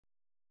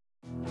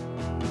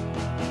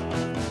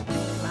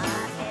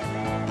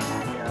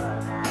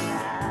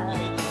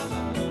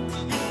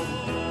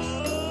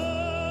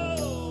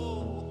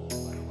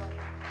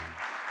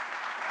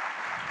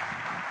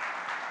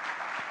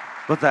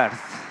Boa tarde.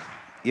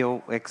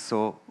 Eu é que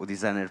sou o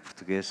designer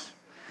português.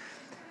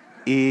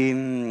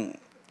 E,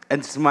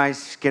 antes de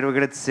mais, quero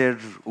agradecer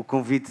o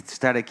convite de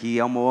estar aqui.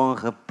 É uma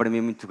honra para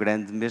mim muito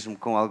grande, mesmo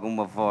com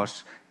alguma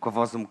voz, com a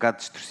voz um bocado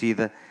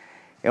distorcida.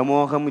 É uma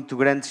honra muito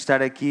grande estar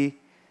aqui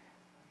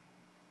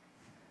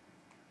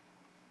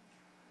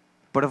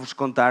para vos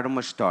contar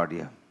uma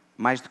história.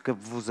 Mais do que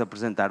vos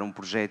apresentar um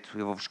projeto,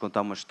 eu vou-vos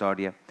contar uma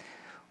história.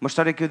 Uma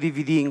história que eu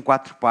dividi em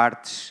 4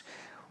 partes.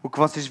 O que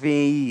vocês veem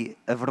aí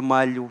a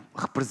vermelho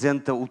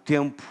representa o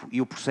tempo e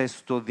o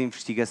processo todo de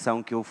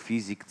investigação que eu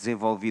fiz e que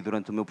desenvolvi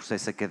durante o meu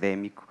processo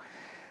académico.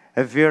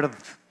 A verde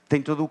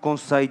tem todo o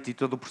conceito e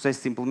todo o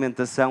processo de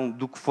implementação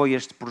do que foi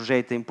este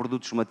projeto em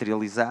produtos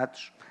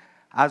materializados.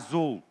 A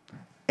azul,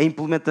 a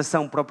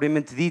implementação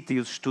propriamente dita e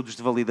os estudos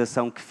de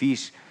validação que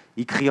fiz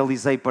e que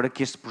realizei para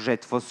que este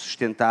projeto fosse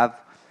sustentado.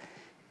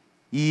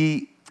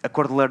 E a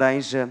cor de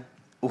laranja,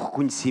 o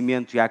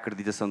reconhecimento e a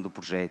acreditação do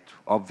projeto.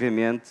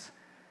 Obviamente,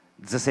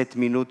 17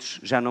 minutos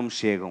já não me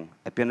chegam.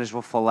 Apenas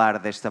vou falar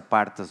desta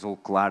parte azul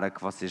clara que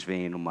vocês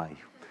veem aí no meio.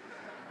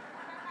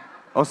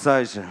 Ou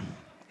seja,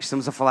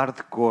 estamos a falar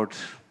de cor.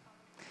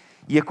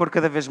 E a cor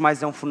cada vez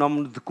mais é um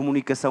fenómeno de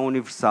comunicação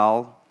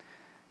universal.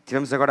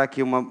 Tivemos agora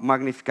aqui uma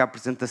magnífica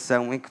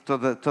apresentação em que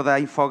toda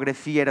a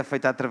infografia era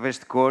feita através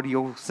de cor e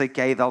eu sei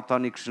que há aí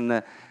daltónicos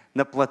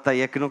na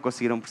plateia que não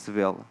conseguiram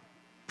percebê-la.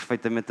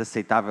 Perfeitamente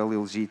aceitável e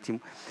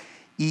legítimo.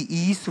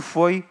 E isso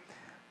foi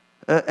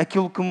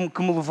aquilo que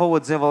me levou a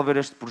desenvolver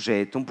este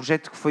projeto. Um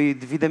projeto que foi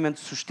devidamente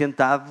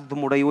sustentado.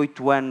 Demorei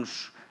 8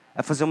 anos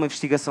a fazer uma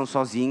investigação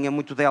sozinha,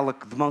 muito dela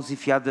de mãos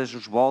enfiadas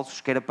nos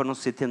bolsos, que era para não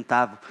ser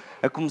tentado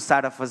a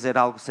começar a fazer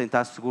algo sem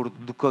estar seguro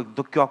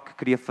do que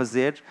queria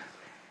fazer.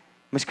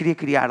 Mas queria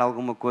criar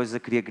alguma coisa,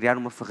 queria criar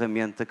uma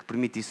ferramenta que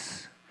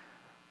permitisse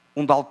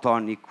um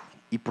daltónico,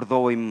 e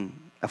perdoem-me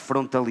a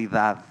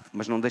frontalidade,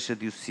 mas não deixa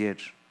de o ser,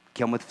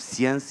 que é uma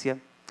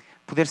deficiência,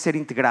 poder ser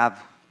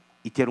integrado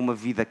e ter uma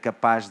vida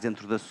capaz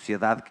dentro da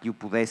sociedade que lhe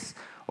pudesse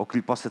ou que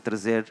lhe possa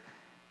trazer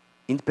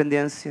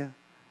independência,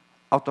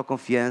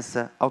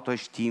 autoconfiança,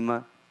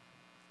 autoestima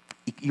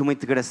e uma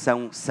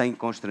integração sem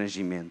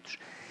constrangimentos.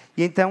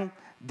 E então,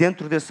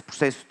 dentro desse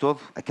processo todo,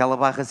 aquela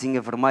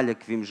barrazinha vermelha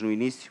que vimos no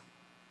início,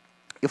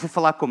 eu fui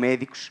falar com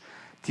médicos,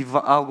 tive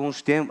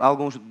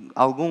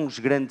alguns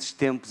grandes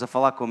tempos a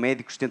falar com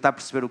médicos, tentar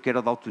perceber o que era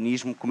o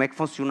daltonismo, como é que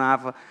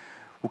funcionava,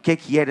 o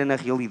que era na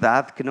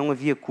realidade, que não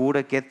havia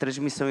cura, que é de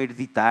transmissão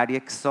hereditária,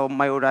 que só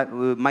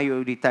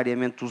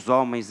maioritariamente os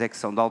homens é que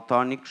são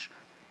daltónicos.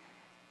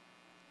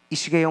 E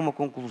cheguei a uma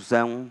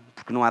conclusão,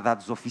 porque não há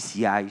dados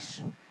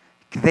oficiais,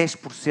 que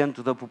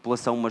 10% da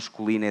população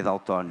masculina é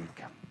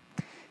daltónica.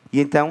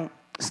 E então,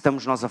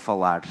 estamos nós a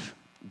falar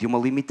de uma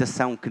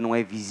limitação que não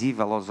é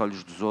visível aos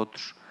olhos dos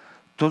outros,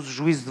 todo o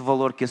juízo de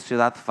valor que a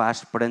sociedade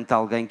faz perante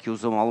alguém que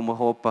usa alguma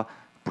roupa,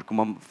 porque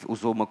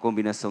usou uma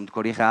combinação de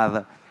cor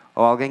errada,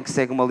 ou alguém que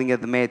segue uma linha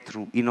de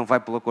metro e não vai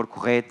pela cor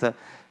correta,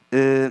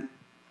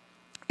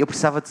 eu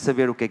precisava de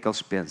saber o que é que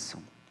eles pensam.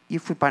 E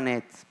eu fui para a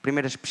net,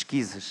 primeiras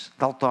pesquisas,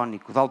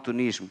 daltónico,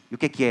 daltonismo. E o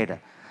que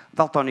era?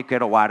 Daltónico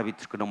era o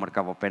árbitro que não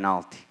marcava o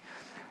penalti.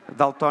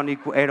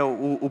 Daltónico era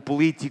o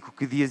político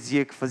que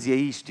dizia que fazia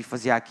isto e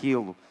fazia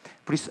aquilo.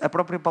 Por isso, a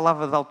própria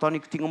palavra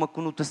daltónico tinha uma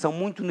conotação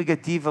muito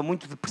negativa,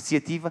 muito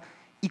depreciativa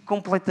e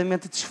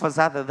completamente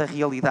desfasada da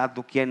realidade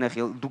do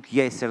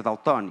que é ser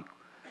daltónico.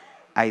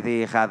 Há a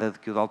ideia errada de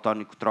que o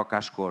daltónico troca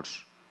as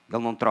cores.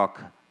 Ele não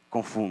troca,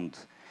 confunde.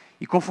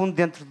 E confunde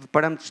dentro de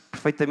parâmetros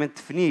perfeitamente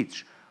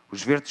definidos.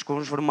 Os verdes com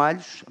os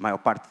vermelhos, a maior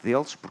parte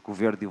deles, porque o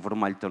verde e o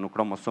vermelho estão no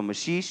cromossoma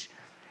X.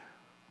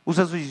 Os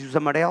azuis e os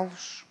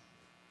amarelos.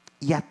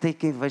 E até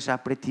quem veja a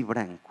preto e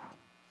branco.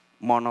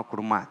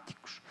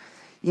 Monocromáticos.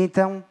 E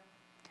então,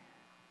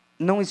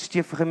 não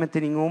existia ferramenta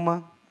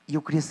nenhuma e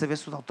eu queria saber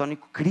se o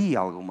daltónico queria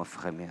alguma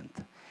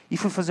ferramenta. E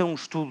fui fazer um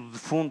estudo de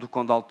fundo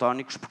com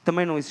daltónicos, porque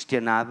também não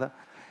existia nada,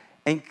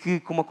 em que,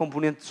 com uma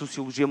componente de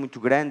sociologia muito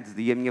grande,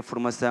 e a minha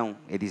formação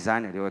é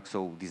designer, eu é que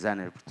sou o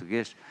designer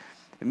português,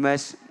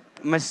 mas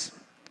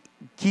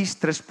quis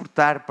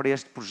transportar para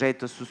este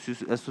projeto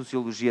a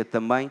sociologia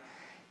também,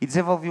 e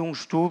desenvolvi um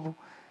estudo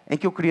em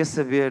que eu queria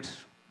saber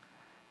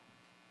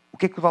o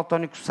que é que o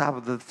daltónico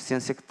sabe da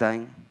deficiência que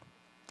tem,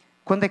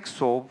 quando é que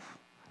soube,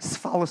 se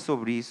fala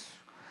sobre isso,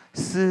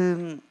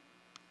 se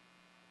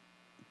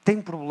tem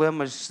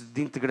problemas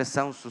de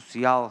integração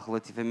social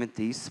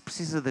relativamente a isso, se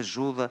precisa de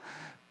ajuda,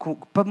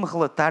 para me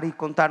relatar e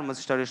contar umas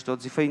histórias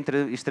todas. E foi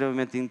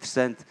extremamente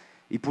interessante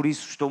e por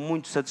isso estou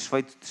muito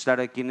satisfeito de estar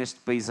aqui neste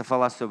país a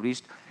falar sobre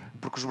isto,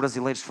 porque os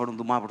brasileiros foram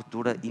de uma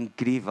abertura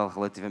incrível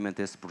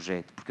relativamente a esse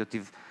projeto, porque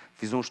eu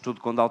fiz um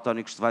estudo com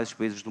daltónicos de vários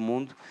países do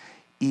mundo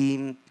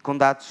e com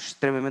dados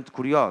extremamente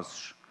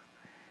curiosos.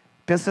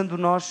 Pensando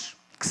nós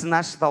que se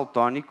nasce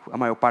daltónico, a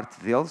maior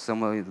parte deles é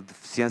uma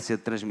deficiência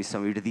de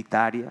transmissão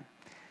hereditária,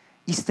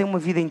 e se tem uma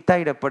vida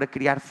inteira para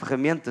criar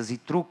ferramentas e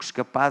truques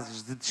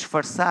capazes de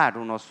disfarçar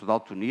o nosso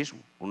daltonismo,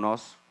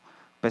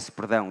 peço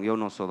perdão, eu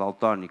não sou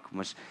daltónico,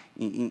 mas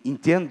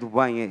entendo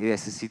bem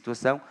essa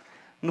situação,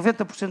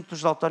 90%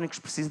 dos daltónicos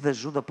precisam de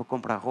ajuda para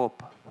comprar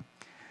roupa.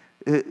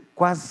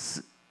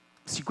 quase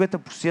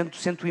 50%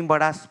 sente o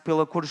embaraço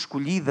pela cor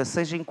escolhida,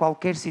 seja em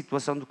qualquer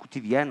situação do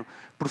cotidiano,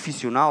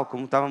 profissional,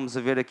 como estávamos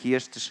a ver aqui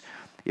estes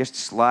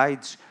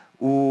slides.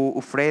 O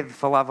Fred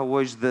falava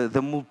hoje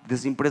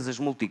das empresas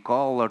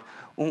multicolor.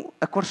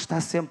 A cor está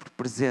sempre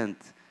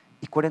presente.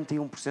 E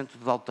 41%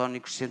 dos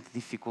daltónicos sente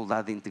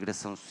dificuldade de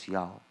integração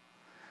social.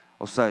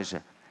 Ou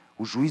seja,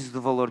 o juízo de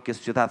valor que a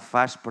sociedade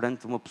faz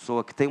perante uma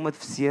pessoa que tem uma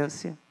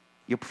deficiência,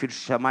 e eu prefiro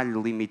chamar-lhe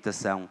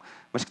limitação,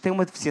 mas que tem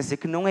uma deficiência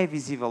que não é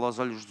visível aos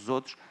olhos dos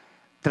outros,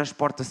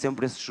 transporta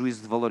sempre esse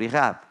juízo de valor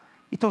errado.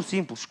 E tão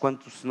simples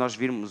quanto se nós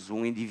virmos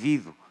um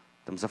indivíduo,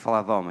 estamos a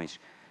falar de homens,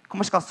 com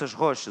umas calças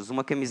roxas,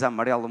 uma camisa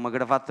amarela, uma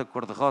gravata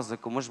cor-de-rosa,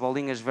 com umas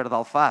bolinhas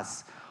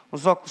verde-alface,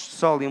 uns óculos de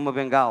sol e uma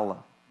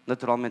bengala,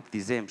 naturalmente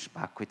dizemos,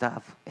 pá,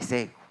 coitado, é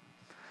cego.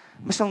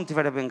 Mas se ele não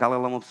tiver a bengala,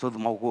 ele é uma pessoa de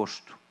mau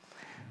gosto.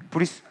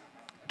 Por isso,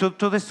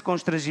 todo esse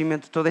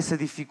constrangimento, toda essa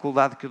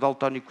dificuldade que o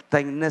daltónico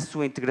tem na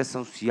sua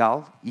integração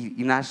social,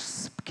 e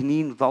nasce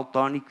pequenino,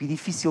 daltónico, e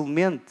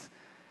dificilmente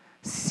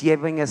se é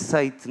bem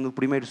aceite no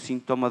primeiro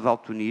sintoma de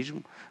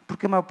daltonismo,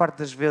 porque a maior parte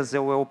das vezes é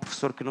o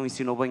professor que não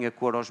ensinou bem a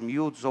cor aos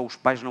miúdos, ou os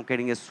pais não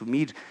querem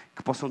assumir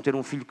que possam ter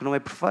um filho que não é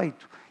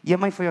perfeito. E a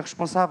mãe foi a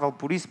responsável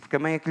por isso, porque a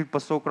mãe é que lhe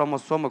passou o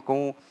cromossoma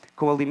com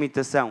a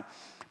limitação.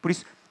 Por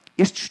isso,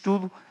 este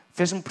estudo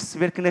fez-me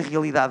perceber que na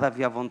realidade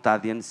havia a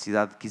vontade e a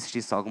necessidade de que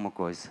existisse alguma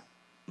coisa.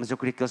 Mas eu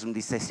queria que eles me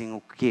dissessem o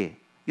quê.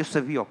 Eu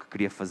sabia o que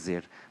queria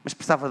fazer, mas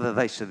precisava da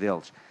deixa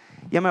deles.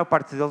 E a maior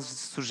parte deles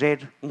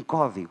sugere um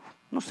código.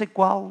 Não sei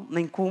qual,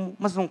 nem como,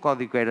 mas um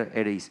código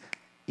era isso.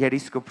 E era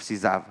isso que eu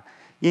precisava.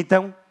 E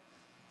então,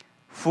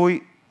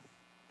 fui,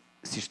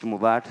 se isto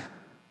mudar,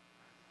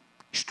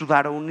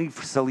 estudar a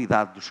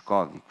universalidade dos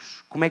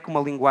códigos. Como é que uma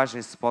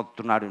linguagem se pode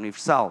tornar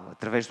universal?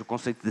 Através do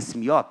conceito da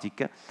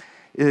semiótica,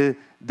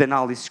 de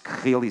análises que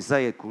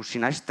realizei com os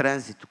sinais de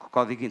trânsito, com o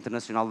Código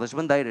Internacional das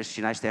Bandeiras,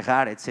 sinais de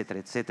terra, etc,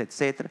 etc,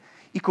 etc.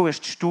 E com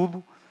este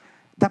estudo,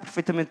 dá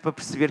perfeitamente para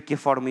perceber que a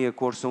forma e a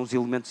cor são os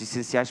elementos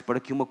essenciais para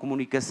que uma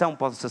comunicação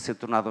possa ser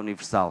tornada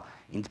universal,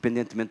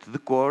 independentemente de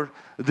cor,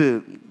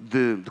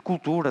 de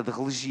cultura, de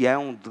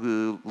religião,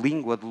 de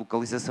língua, de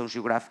localização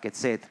geográfica,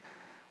 etc.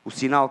 O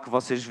sinal que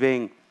vocês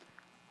veem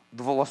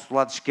do vosso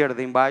lado esquerdo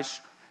em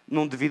baixo,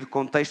 num devido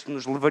contexto,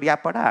 nos levaria a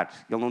parar.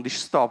 Ele não diz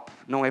stop,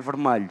 não é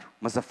vermelho,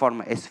 mas a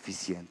forma é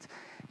suficiente.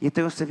 E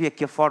então eu sabia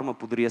que a forma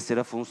poderia ser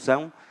a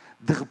função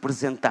de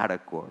representar a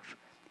cor.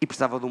 E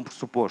precisava de um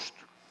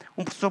pressuposto.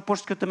 Um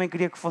pressuposto que eu também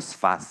queria que fosse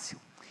fácil.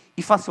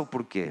 E fácil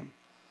porquê?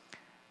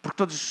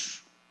 Porque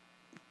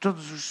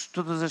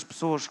todas as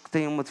pessoas que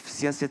têm uma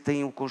deficiência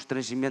têm o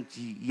constrangimento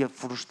e a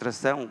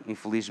frustração,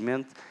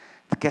 infelizmente,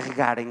 de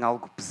carregarem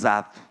algo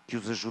pesado que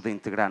os ajude a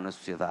integrar na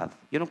sociedade.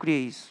 Eu não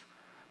queria isso.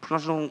 Porque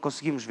nós não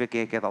conseguimos ver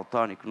quem é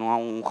daltónico. Não há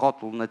um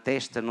rótulo na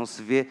testa, não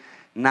se vê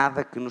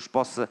nada que nos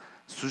possa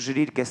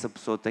sugerir que essa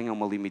pessoa tenha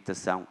uma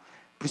limitação.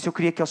 Por isso eu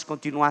queria que eles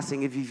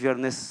continuassem a viver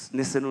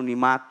nesse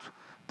anonimato,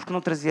 porque não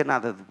trazia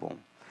nada de bom.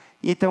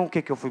 E então o que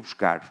é que eu fui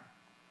buscar?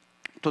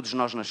 Todos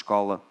nós na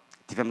escola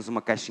tivemos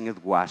uma caixinha de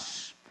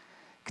guaches,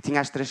 que tinha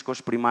as 3 cores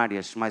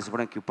primárias, mais o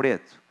branco e o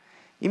preto.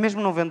 E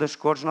mesmo não vendo as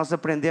cores, nós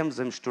aprendemos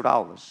a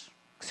misturá-las.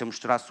 Que se eu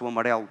misturasse o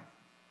amarelo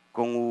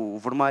com o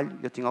vermelho,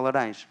 eu tinha o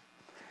laranja.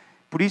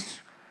 Por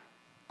isso,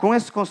 com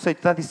esse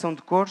conceito da adição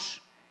de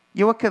cores,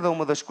 eu a cada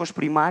uma das cores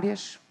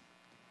primárias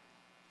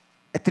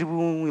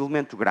atribuo um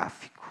elemento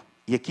gráfico.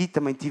 E aqui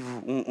também tive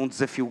um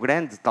desafio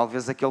grande,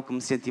 talvez aquele que me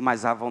senti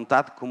mais à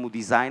vontade como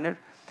designer,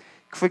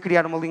 que foi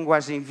criar uma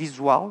linguagem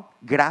visual,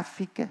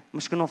 gráfica,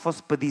 mas que não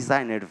fosse para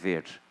designer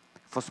ver,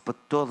 fosse para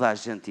toda a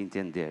gente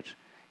entender.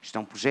 Isto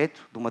é um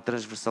projeto de uma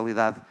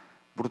transversalidade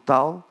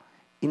brutal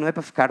e não é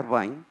para ficar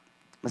bem,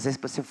 mas é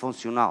para ser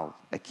funcional.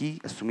 Aqui,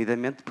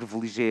 assumidamente,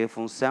 privilegiei a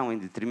função em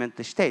detrimento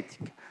da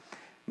estética.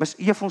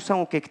 E a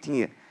função o que é que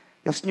tinha?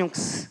 Eles tinham que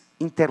se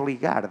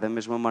interligar da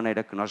mesma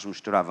maneira que nós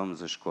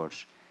misturávamos as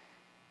cores.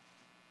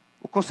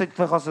 O conceito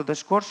da rosa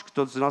das cores, que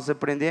todos nós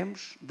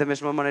aprendemos, da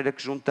mesma maneira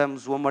que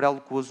juntamos o amarelo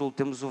com o azul,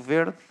 temos o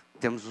verde,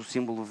 temos o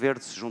símbolo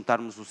verde, se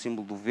juntarmos o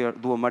símbolo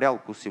do amarelo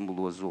com o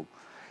símbolo do azul.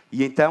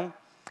 E então,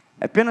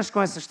 apenas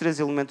com esses 3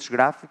 elementos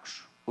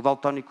gráficos, o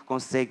daltónico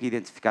consegue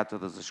identificar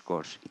todas as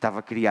cores. E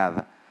estava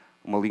criada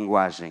uma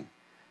linguagem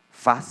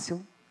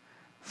fácil,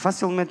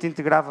 facilmente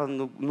integrava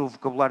no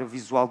vocabulário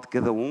visual de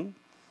cada um,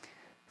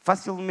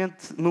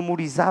 facilmente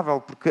memorizável,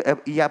 porque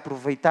ia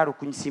aproveitar o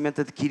conhecimento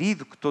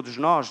adquirido que todos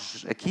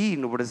nós, aqui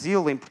no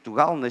Brasil, em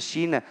Portugal, na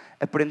China,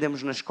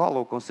 aprendemos na escola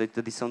o conceito de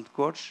adição de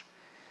cores,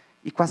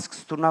 e quase que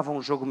se tornava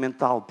um jogo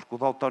mental, porque o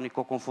daltónico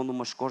ou confunde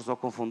umas cores ou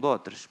confunde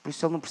outras. Por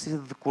isso ele não precisa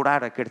de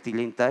decorar a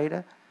cartilha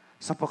inteira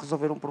só para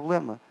resolver um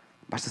problema.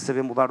 Basta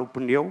saber mudar o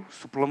pneu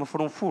se o problema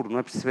for um furo, não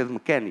é preciso saber de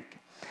mecânica.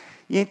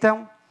 E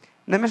então,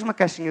 na mesma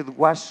caixinha de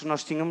guaches,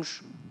 nós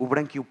tínhamos o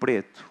branco e o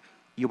preto.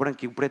 E o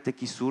branco e o preto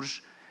aqui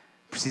surge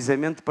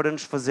precisamente para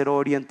nos fazer a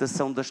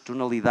orientação das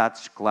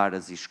tonalidades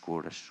claras e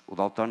escuras. O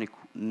daltónico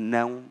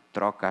não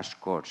troca as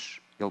cores,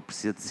 ele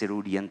precisa de ser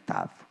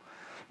orientado.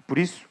 Por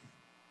isso,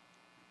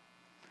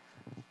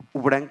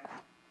 o branco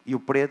e o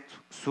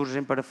preto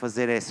surgem para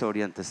fazer essa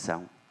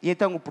orientação. E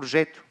então o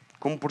projeto,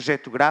 como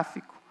projeto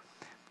gráfico,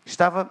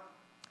 estava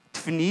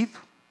definido,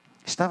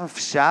 estava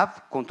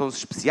fechado, com tons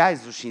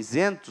especiais, os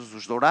cinzentos,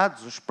 os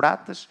dourados, os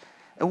pratas.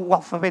 O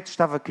alfabeto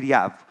estava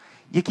criado.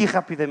 E aqui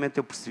rapidamente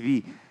eu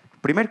percebi,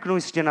 primeiro, que não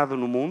existia nada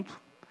no mundo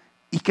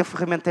e que a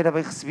ferramenta era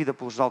bem recebida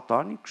pelos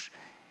daltónicos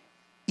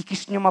e que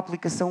isto tinha uma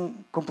aplicação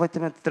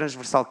completamente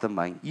transversal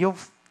também. E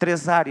houve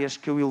 3 áreas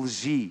que eu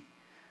elegi,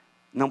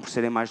 não por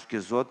serem mais do que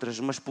as outras,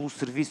 mas pelo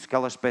serviço que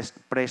elas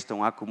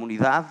prestam à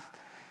comunidade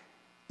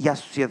e à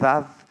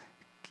sociedade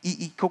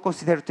e que eu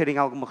considero terem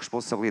alguma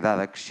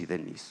responsabilidade acrescida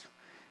nisso.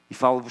 E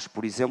falo-vos,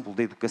 por exemplo,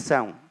 da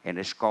educação. É na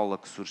escola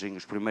que surgem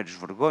os primeiros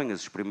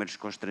vergonhas, os primeiros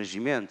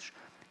constrangimentos.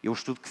 Eu, o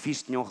estudo que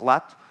fiz, tinha um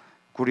relato,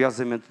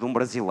 curiosamente, de um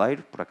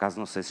brasileiro, por acaso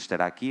não sei se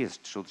estará aqui,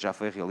 este estudo já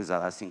foi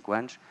realizado há 5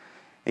 anos,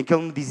 em que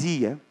ele me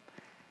dizia,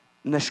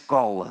 na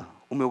escola,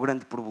 o meu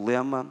grande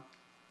problema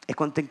é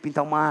quando tenho que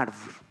pintar uma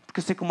árvore.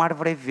 Porque eu sei que uma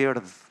árvore é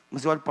verde,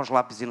 mas eu olho para os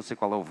lápis e não sei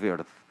qual é o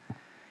verde.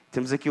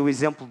 Temos aqui o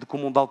exemplo de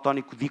como um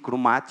daltónico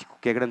dicromático,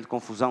 que é a grande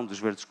confusão dos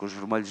verdes com os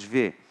vermelhos,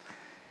 vê.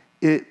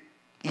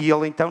 E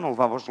ele então não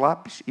levava os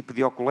lápis e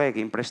pedia ao colega,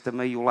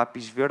 empresta-me aí o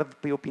lápis verde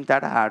para eu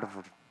pintar a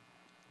árvore.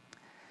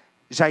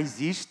 Já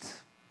existe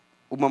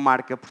uma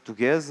marca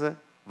portuguesa,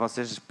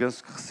 vocês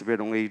penso que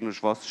receberam aí nos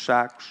vossos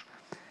sacos,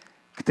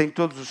 que tem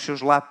todos os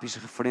seus lápis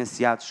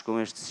referenciados com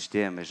este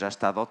sistema. Já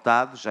está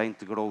adotado, já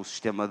integrou o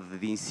sistema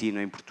de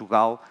ensino em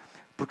Portugal,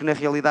 porque na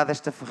realidade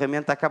esta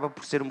ferramenta acaba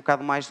por ser um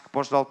bocado mais do que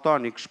para os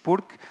daltónicos,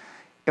 porque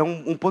é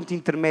um ponto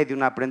intermédio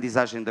na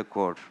aprendizagem da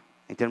cor.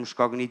 Em termos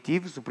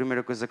cognitivos, a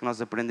primeira coisa que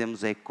nós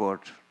aprendemos é cor,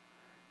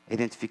 é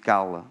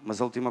identificá-la, mas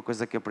a última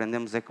coisa que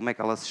aprendemos é como é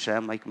que ela se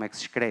chama e como é que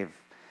se escreve.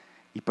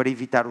 E para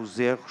evitar os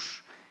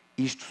erros,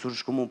 isto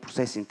surge como um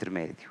processo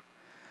intermédio.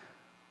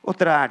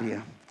 Outra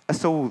área, a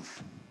saúde.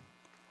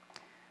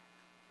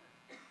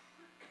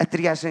 A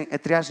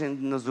triagem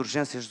nas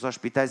urgências dos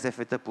hospitais é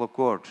feita pela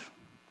cor.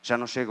 Já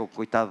não chega o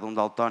coitado de um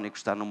daltónico que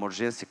está numa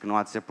urgência, que não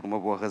há de ser por uma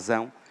boa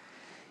razão,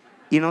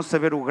 e não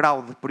saber o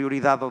grau de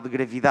prioridade ou de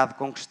gravidade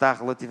com que está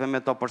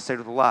relativamente ao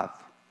parceiro do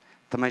lado.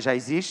 Também já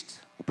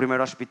existe o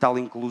primeiro hospital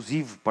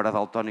inclusivo para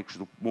daltónicos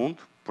do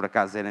mundo, por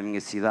acaso é na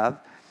minha cidade,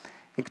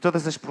 em que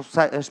todas as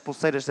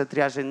pulseiras da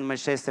triagem de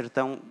Manchester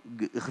estão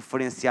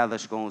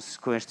referenciadas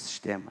com este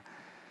sistema.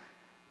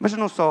 Mas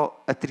não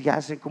só a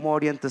triagem, como a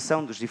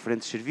orientação dos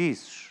diferentes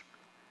serviços.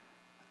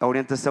 A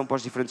orientação para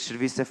os diferentes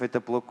serviços é feita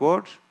pela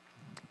cor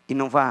e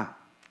não vá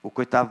o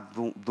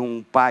coitado de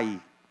um pai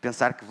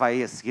pensar que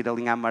vai a seguir a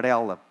linha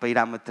amarela para ir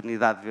à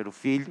maternidade ver o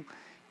filho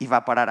e vai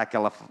parar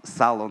àquela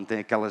sala onde tem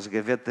aquelas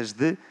gavetas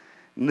de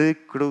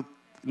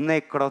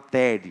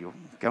necrotério,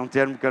 que é um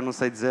termo que eu não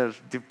sei dizer,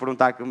 tive que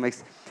perguntar como é que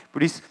se...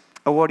 Por isso,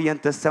 a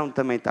orientação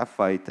também está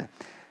feita.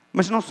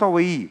 Mas não só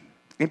aí.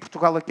 Em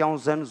Portugal, aqui há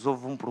uns anos,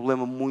 houve um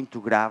problema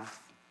muito grave,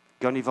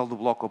 que é ao nível do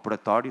bloco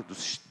operatório,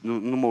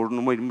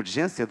 numa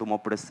emergência de uma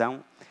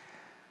operação,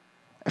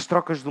 as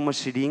trocas de umas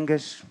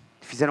seringas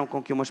fizeram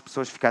com que umas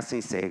pessoas ficassem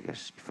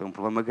cegas. E foi um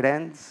problema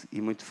grande e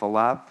muito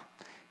falado,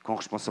 com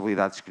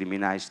responsabilidades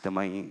criminais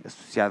também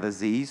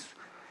associadas a isso.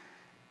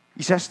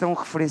 E já estão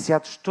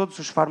referenciados todos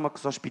os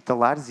fármacos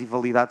hospitalares e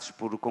validados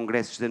por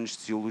congressos de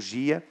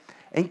anestesiologia,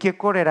 em que a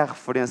cor era a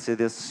referência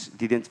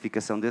de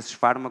identificação desses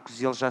fármacos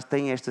e eles já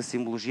têm esta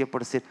simbologia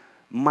para ser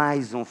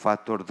mais um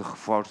fator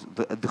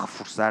de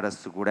reforçar a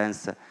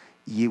segurança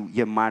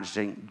e a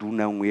margem do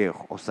não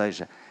erro, ou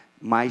seja,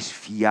 mais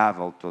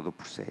fiável todo o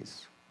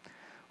processo.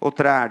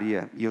 Outra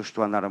área, e eu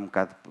estou a andar um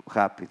bocado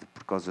rápido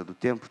por causa do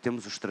tempo,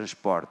 temos os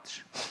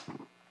transportes.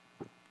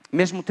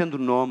 Mesmo tendo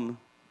nome,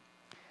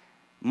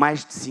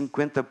 mais de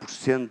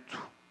 50%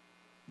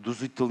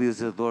 dos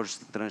utilizadores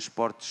de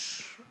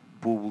transportes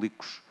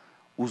públicos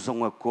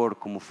usam a cor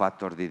como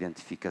fator de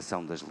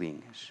identificação das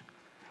linhas.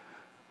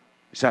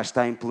 Já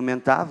está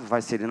implementado,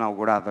 vai ser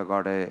inaugurado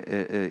agora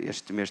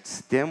este mês de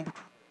setembro,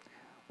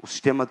 o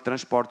sistema de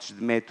transportes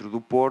de metro do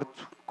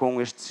Porto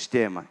com este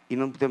sistema. E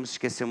não podemos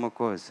esquecer uma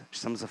coisa,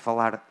 estamos a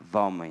falar de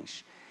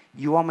homens.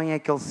 E o homem é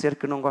aquele ser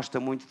que não gosta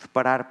muito de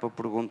parar para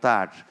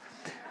perguntar.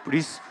 Por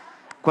isso,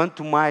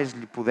 quanto mais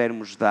lhe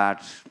pudermos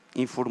dar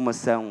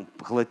informação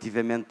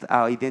relativamente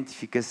à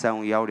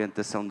identificação e à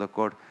orientação da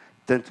cor,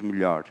 tanto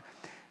melhor.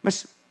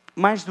 Mas,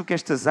 mais do que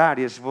estas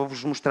áreas,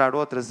 vou-vos mostrar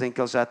outras em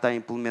que ele já está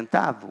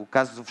implementado. O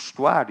caso do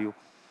vestuário,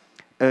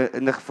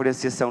 na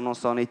referenciação não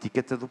só na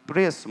etiqueta do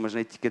preço, mas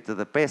na etiqueta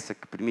da peça,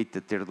 que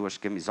permite ter 2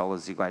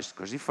 camisolas iguais de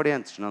cores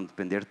diferentes, não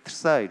depender de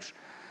terceiros.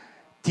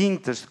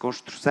 Tintas de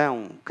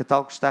construção, o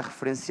catálogo está a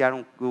referenciar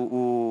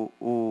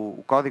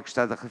o código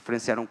está a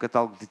referenciar um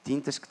catálogo de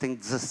tintas que tem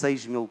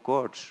 16 mil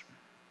cores,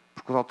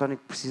 porque o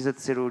daltónico precisa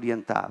de ser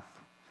orientado.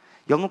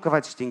 E ele nunca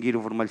vai distinguir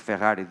o vermelho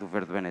Ferrari do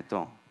verde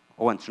Benetton.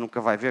 Ou antes, nunca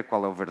vai ver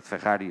qual é o verde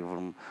Ferrari,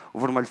 o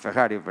vermelho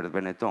Ferrari e o verde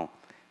Benetton.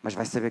 Mas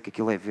vai saber que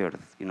aquilo é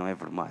verde e não é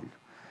vermelho.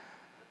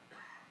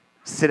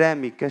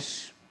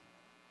 Cerâmicas,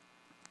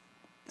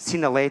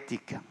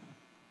 sinalética,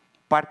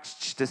 parques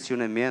de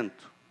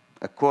estacionamento.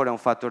 A cor é um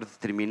fator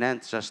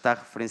determinante, já está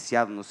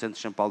referenciado no centro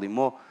de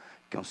Champalimau,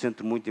 que é um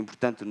centro muito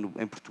importante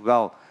em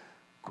Portugal,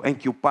 em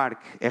que o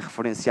parque é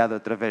referenciado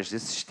através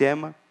desse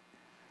sistema.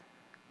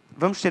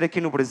 Vamos ter aqui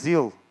no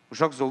Brasil os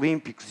Jogos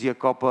Olímpicos e a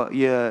Copa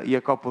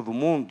do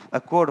Mundo. A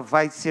cor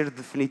vai ser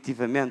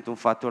definitivamente um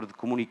fator de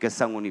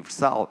comunicação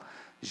universal.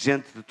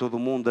 Gente de todo o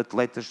mundo,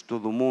 atletas de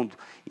todo o mundo,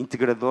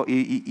 integrador,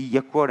 e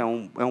a cor é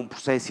um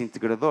processo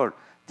integrador.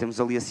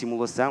 Temos ali a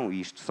simulação, e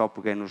isto só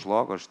peguei nos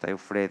logos, está aí o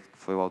Fred, que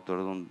foi o autor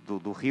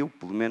do Rio,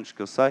 pelo menos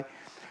que eu sei,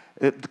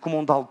 de como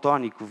um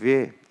daltónico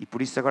vê, e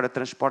por isso agora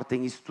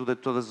transportem isso tudo a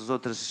todas as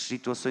outras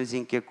situações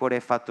em que a cor é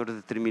fator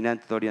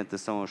determinante de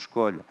orientação à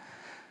escolha.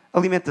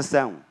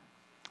 Alimentação.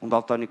 Um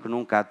daltónico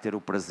nunca há de ter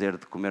o prazer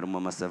de comer uma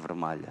maçã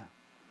vermelha.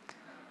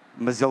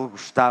 Mas ele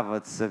gostava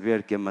de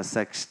saber que a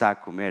maçã que está a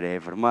comer é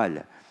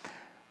vermelha.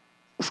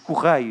 Os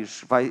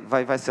Correios,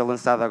 vai ser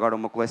lançada agora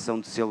uma coleção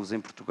de selos em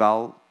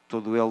Portugal,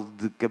 todo ele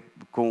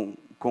com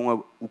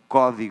o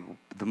código,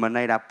 de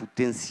maneira a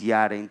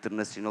potenciar a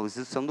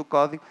internacionalização do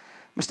código,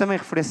 mas também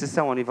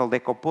referenciação ao nível de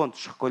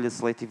ecopontos, recolha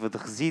seletiva de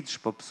resíduos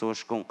para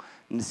pessoas com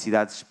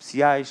necessidades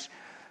especiais.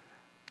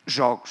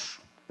 Jogos.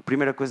 A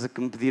primeira coisa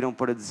que me pediram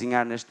para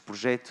desenhar neste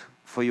projeto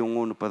foi um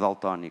Uno para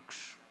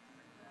daltónicos.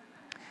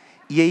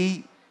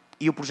 E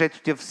o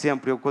projeto teve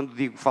sempre, eu quando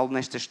falo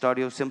nesta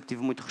história, eu sempre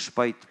tive muito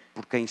respeito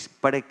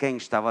para quem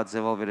estava a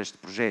desenvolver este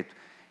projeto.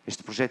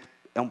 Este projeto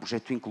é um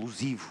projeto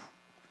inclusivo,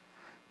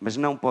 mas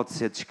não pode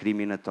ser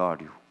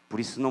discriminatório.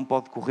 Por isso não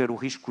pode correr o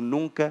risco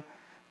nunca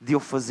de eu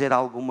fazer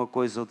alguma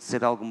coisa ou de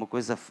ser alguma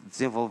coisa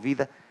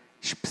desenvolvida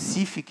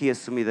específica e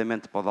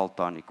assumidamente para o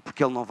daltónico,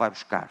 porque ele não vai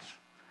buscar.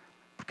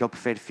 Porque ele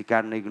prefere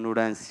ficar na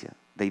ignorância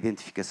da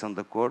identificação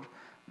da cor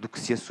do que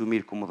se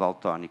assumir como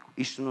daltónico.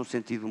 Isto num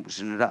sentido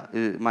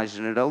mais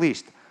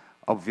generalista.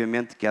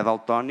 Obviamente que há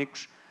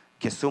daltónicos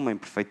que assumem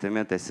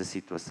perfeitamente essa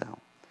situação.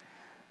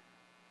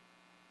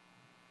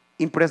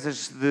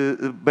 Empresas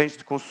de bens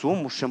de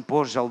consumo,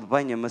 shampoo, gel de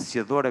banho,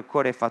 amaciador, a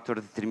cor é fator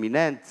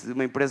determinante.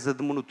 Uma empresa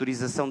de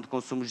monitorização de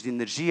consumos de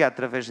energia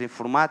através da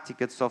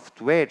informática, de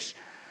softwares,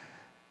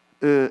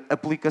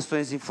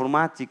 aplicações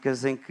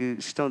informáticas em que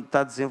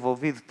está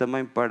desenvolvido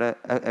também para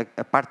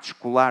a parte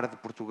escolar de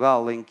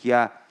Portugal, em que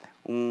há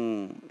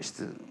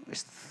este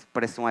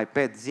parece um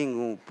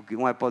iPadzinho,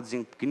 um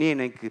iPodzinho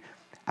pequenino, em que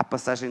a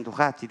passagem do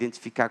rato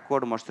identifica a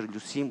cor, mostra-lhe o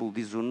símbolo,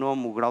 diz o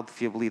nome, o grau de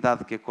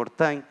fiabilidade que a cor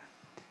tem.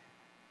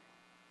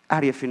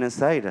 Área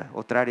financeira,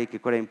 outra área que a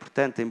cor é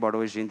importante, embora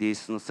hoje em dia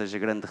isso não seja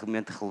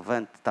grandemente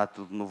relevante, está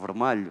tudo no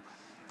vermelho,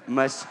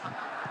 mas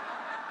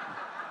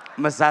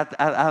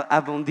há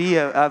de um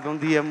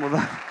dia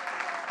mudar.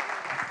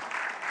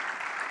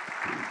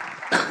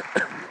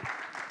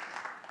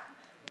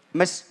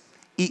 Mas,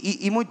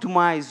 e muito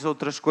mais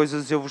outras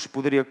coisas eu vos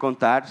poderia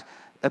contar,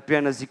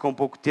 apenas e com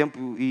pouco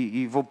tempo,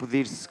 e vou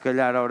pedir, se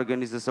calhar, à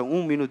organização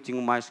um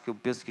minutinho mais, que eu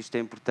penso que isto é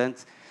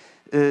importante.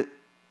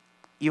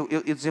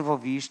 Eu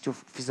desenvolvi isto, eu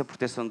fiz a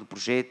proteção do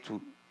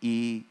projeto,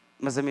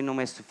 mas a mim não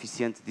é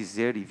suficiente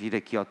dizer e vir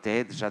aqui ao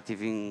TED, já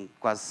tive em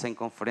quase 100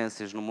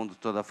 conferências no mundo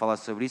todo a falar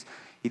sobre isso,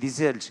 e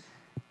dizer-lhes,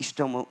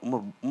 isto é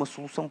uma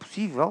solução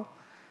possível,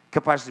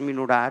 capaz de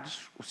minorar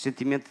o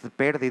sentimento de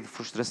perda e de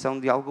frustração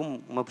de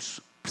uma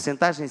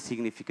percentagem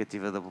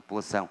significativa da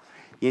população.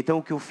 E então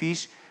o que eu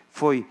fiz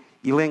foi,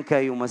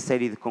 elenquei uma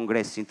série de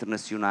congressos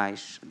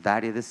internacionais da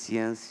área da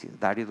ciência,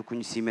 da área do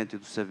conhecimento e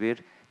do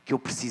saber, que eu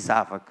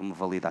precisava que me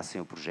validassem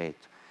o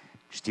projeto.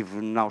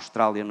 Estive na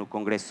Austrália no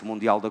Congresso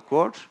Mundial da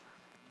Cor,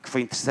 que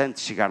foi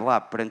interessante chegar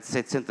lá perante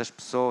 700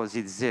 pessoas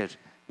e dizer,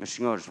 meus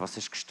senhores,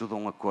 vocês que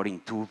estudam a cor em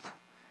tudo,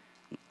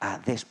 há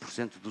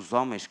 10% dos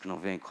homens que não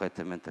veem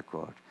corretamente a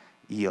cor.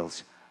 E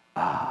eles,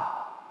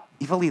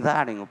 e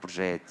validarem o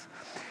projeto.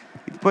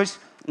 E depois,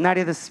 na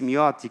área da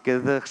semiótica,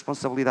 da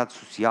responsabilidade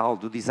social,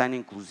 do design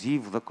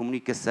inclusivo, da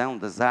comunicação,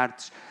 das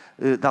artes,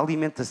 da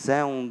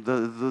alimentação,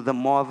 da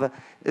moda,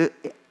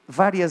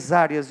 várias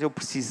áreas eu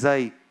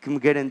precisei que me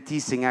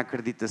garantissem a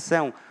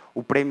acreditação.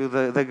 O prémio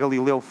da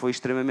Galileo foi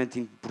extremamente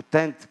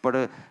importante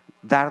para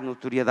dar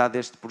notoriedade a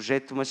este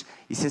projeto, mas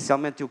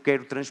essencialmente eu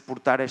quero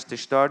transportar esta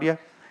história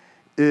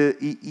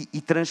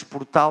e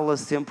transportá-la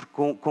sempre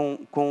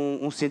com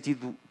um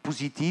sentido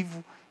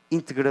positivo,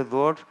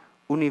 integrador,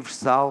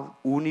 universal,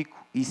 único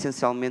e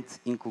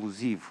essencialmente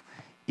inclusivo.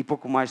 E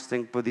pouco mais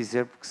tenho para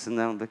dizer, porque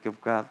senão daqui a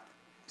bocado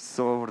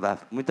sou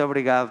abordado. Muito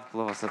obrigado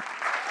pela vossa...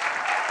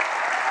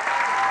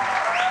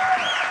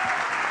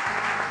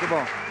 Muito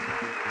bom.